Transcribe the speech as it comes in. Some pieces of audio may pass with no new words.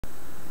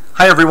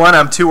Hi everyone,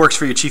 I'm Two Works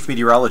for your Chief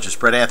Meteorologist,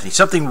 Brett Anthony.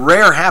 Something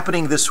rare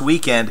happening this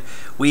weekend.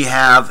 We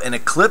have an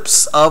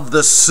eclipse of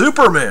the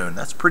supermoon.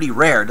 That's pretty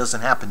rare. It doesn't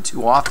happen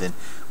too often.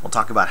 We'll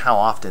talk about how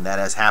often that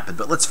has happened.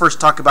 But let's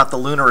first talk about the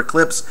lunar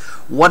eclipse.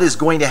 What is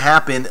going to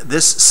happen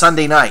this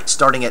Sunday night,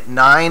 starting at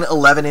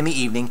 9:11 in the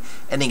evening,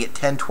 ending at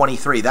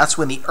 10:23. That's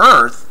when the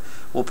Earth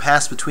will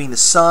pass between the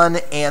sun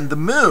and the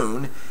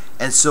moon,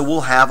 and so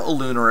we'll have a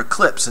lunar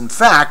eclipse. In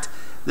fact,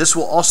 this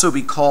will also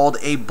be called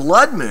a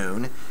blood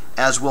moon,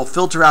 as we'll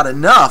filter out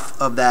enough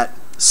of that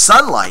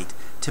sunlight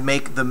to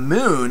make the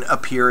moon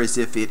appear as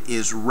if it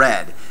is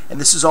red. And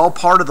this is all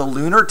part of the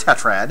lunar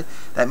tetrad.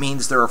 That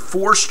means there are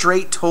 4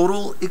 straight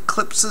total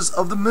eclipses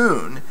of the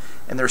moon,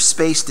 and they're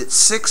spaced at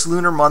 6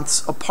 lunar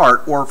months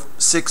apart, or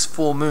 6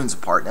 full moons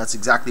apart. And that's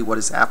exactly what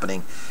is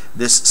happening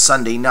this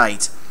Sunday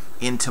night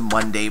into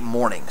Monday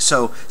morning.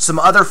 So some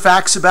other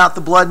facts about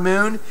the blood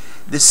moon.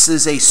 This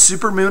is a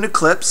supermoon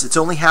eclipse. It's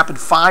only happened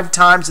 5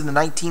 times in the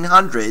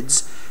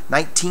 1900s.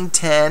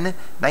 1910,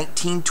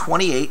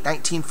 1928,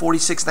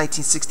 1946,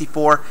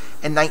 1964,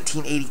 and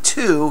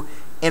 1982,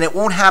 and it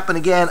won't happen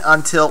again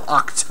until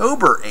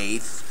October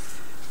 8th,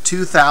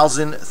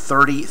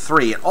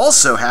 2033. It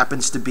also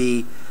happens to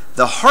be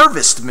the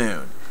harvest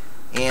moon,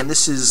 and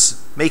this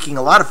is making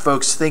a lot of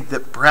folks think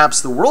that perhaps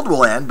the world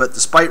will end, but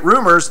despite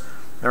rumors,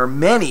 there are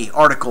many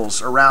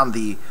articles around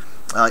the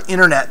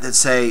internet that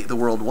say the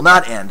world will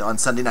not end on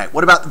Sunday night.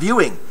 What about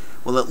viewing?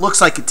 Well, it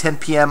looks like at 10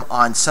 p.m.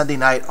 on Sunday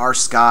night, our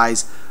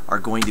skies are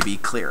going to be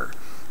clear.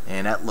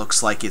 And that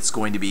looks like it's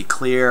going to be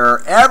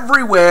clear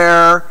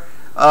everywhere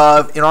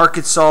in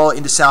Arkansas,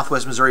 into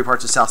southwest Missouri,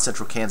 parts of south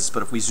central Kansas.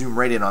 But if we zoom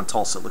right in on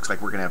Tulsa, it looks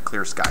like we're going to have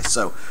clear skies.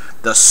 So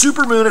the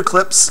supermoon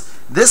eclipse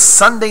this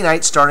Sunday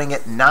night, starting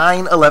at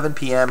 9:11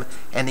 p.m.,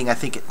 ending, I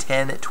think, at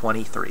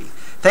 10:23.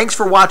 Thanks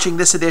for watching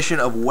this edition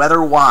of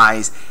Weather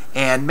Wise,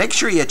 and make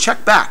sure you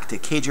check back to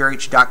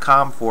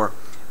KJRH.com for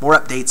more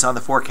updates on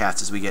the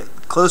forecast as we get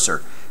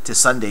closer to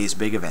Sunday's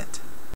big event.